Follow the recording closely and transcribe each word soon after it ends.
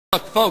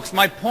Look, folks,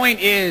 my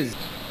point is...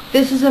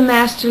 This is a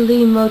Master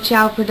Lee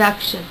Mochow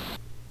production.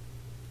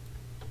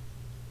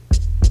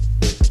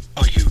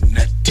 Are you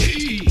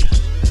nutty?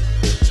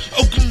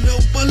 Oh,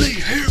 globally,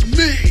 hear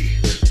me.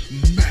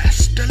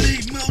 Master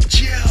Lee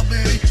Mochow,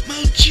 baby.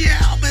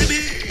 Mochow,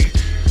 baby.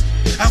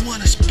 I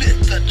wanna spit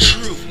the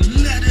truth,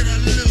 let it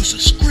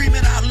loose, scream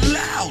it out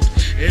loud.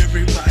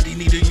 Everybody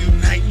need to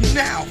unite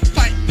now.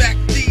 Fight back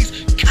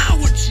these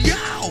cowards,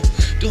 yow.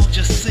 Don't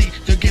just see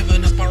they're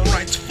giving up our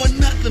rights for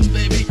nothing,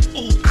 baby.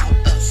 All out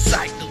of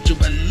sight. Don't you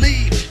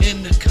believe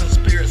in the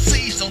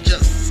conspiracies? Don't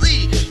just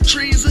see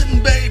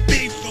treason,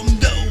 baby, from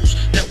those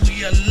that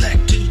we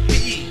elect to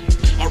be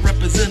our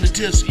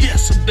representatives.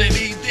 Yes,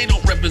 baby, they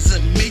don't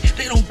represent me.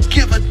 They don't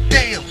give a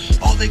damn.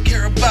 All they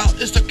care about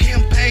is the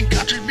campaign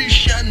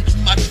contribution.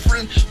 My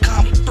friend,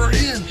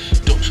 comprehend.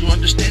 Don't you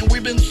understand?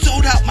 We've been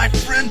sold out, my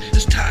friend.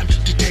 It's time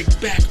to take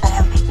back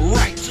our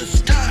rights. It's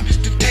time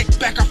to take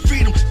back our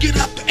freedom. Get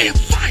up and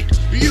fight.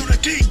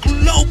 Unity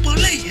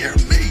globally, hear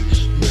me.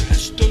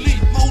 Master Lee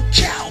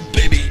Mochow,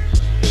 baby.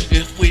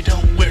 If we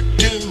don't, we're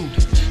doomed.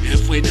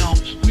 If we don't,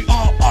 we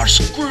all are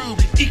screwed.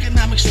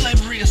 Economic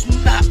slavery is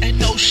not a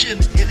notion.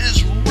 It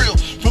is real.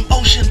 From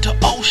ocean to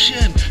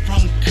ocean,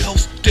 from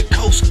coast to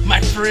coast,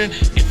 my friend.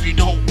 If you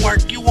don't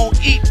work, you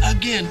won't eat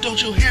again.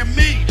 Don't you hear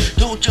me?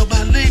 Don't you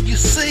believe? You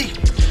see?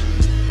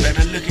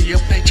 Better look at your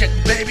paycheck,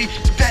 baby.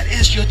 That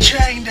is your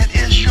chain, that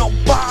is your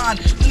bond.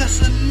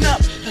 Listen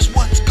up, that's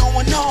what's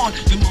going on.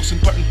 The most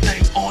important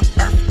thing on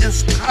earth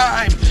is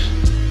time.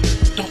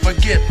 Don't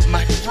forget,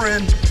 my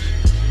friend,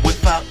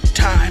 without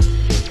time,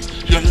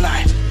 your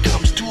life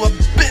comes to a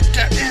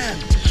bitter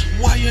end.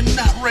 Why you're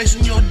not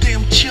raising your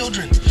damn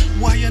children?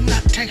 Why you're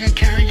not taking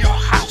care of your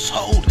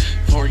household?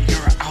 For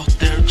you're out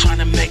there trying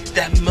to make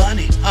that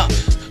money, huh?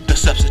 The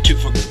substitute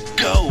for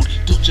gold.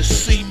 Don't you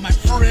see, my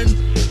friend?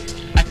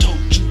 I told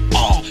you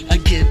all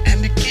again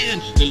and again.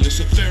 The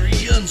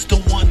Luciferians, the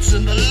ones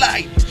in the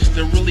light.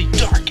 They're really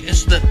dark,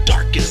 it's the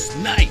darkest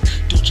night.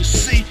 Don't you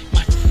see,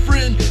 my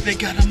friend? They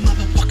got a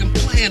motherfucking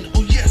plan.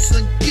 Oh yes,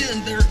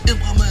 again, they're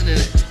implementing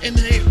it. And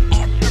they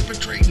are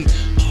perpetrating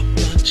a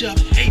bunch of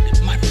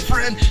hate, my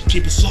friend.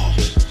 Keep us all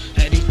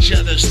at each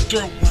other's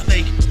throat while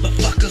they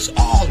fuck us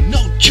all.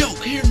 No joke,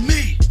 hear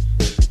me.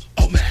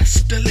 Oh,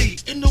 Master Lee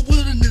in the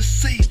wilderness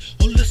sea.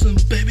 Oh, listen,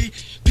 baby.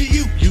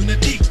 PU,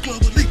 unity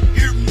globally.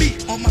 Hear me,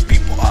 all my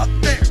people out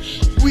there.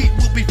 We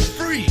will be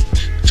free.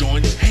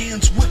 Join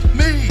hands with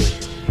me.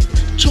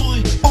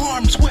 Join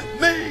arms with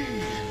me.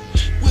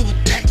 We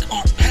will take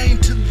our pain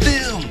to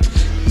them.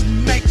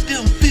 Make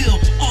them feel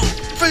our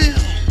feel.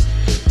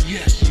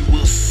 Yes, you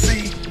will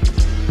see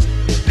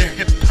their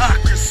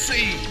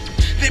hypocrisy.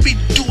 They be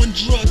doing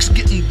drugs,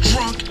 getting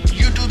drunk.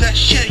 You do that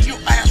shit, your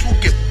ass will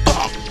get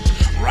bumped.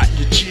 Right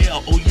to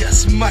jail, oh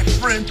yes, my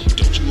friend.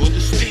 Don't you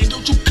understand?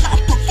 Don't you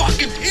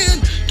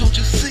comprehend? Don't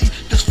you see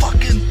this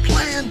fucking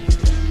plan?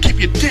 Keep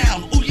you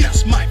down, oh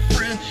yes, my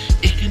friend.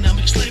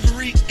 Economic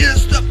slavery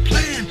is the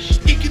plan.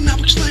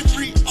 Economic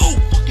slavery, oh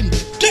fucking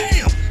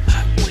damn.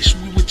 I wish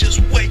we would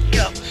just wake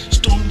up.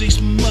 Storm these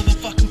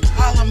motherfucking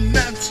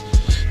parliaments.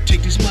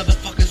 Take these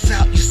motherfuckers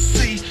out, you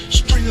see.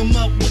 String them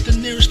up with the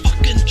nearest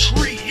fucking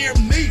tree. Hear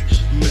me,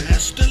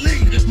 Master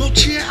Lee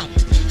Mochow.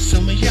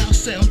 Some of y'all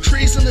sound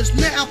treasonous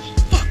now.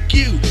 Fuck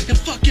you and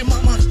fuck your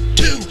mama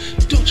too.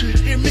 Don't you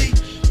hear me?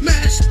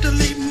 Master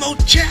Lee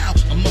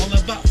Mochow. I'm all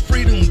about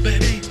freedom,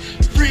 baby.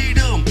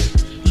 Freedom.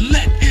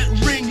 Let it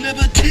ring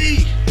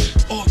liberty.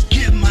 Or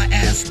give my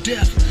ass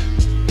death.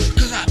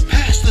 Cause I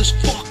passed this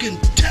fucking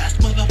test,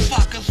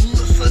 motherfuckers.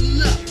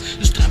 Listen up.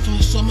 It's time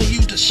for some of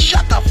you to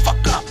shut the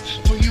fuck up.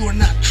 For you are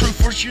not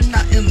truthers. You're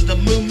not in the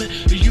movement.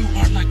 You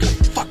are like a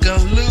fucking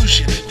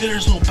illusion.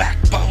 There's no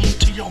backbone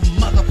to your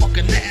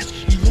motherfucking ass.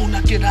 You will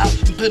not get out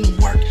and put in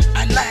work.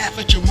 I laugh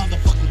at your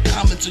motherfucking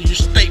comments and your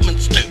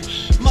statements too.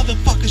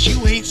 Motherfuckers,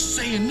 you ain't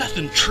saying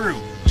nothing true.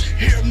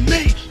 Hear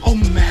me, oh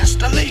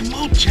Master Lee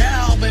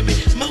Mochow, baby.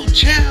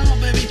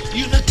 Mochow, baby.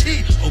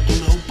 Unity, oh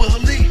global.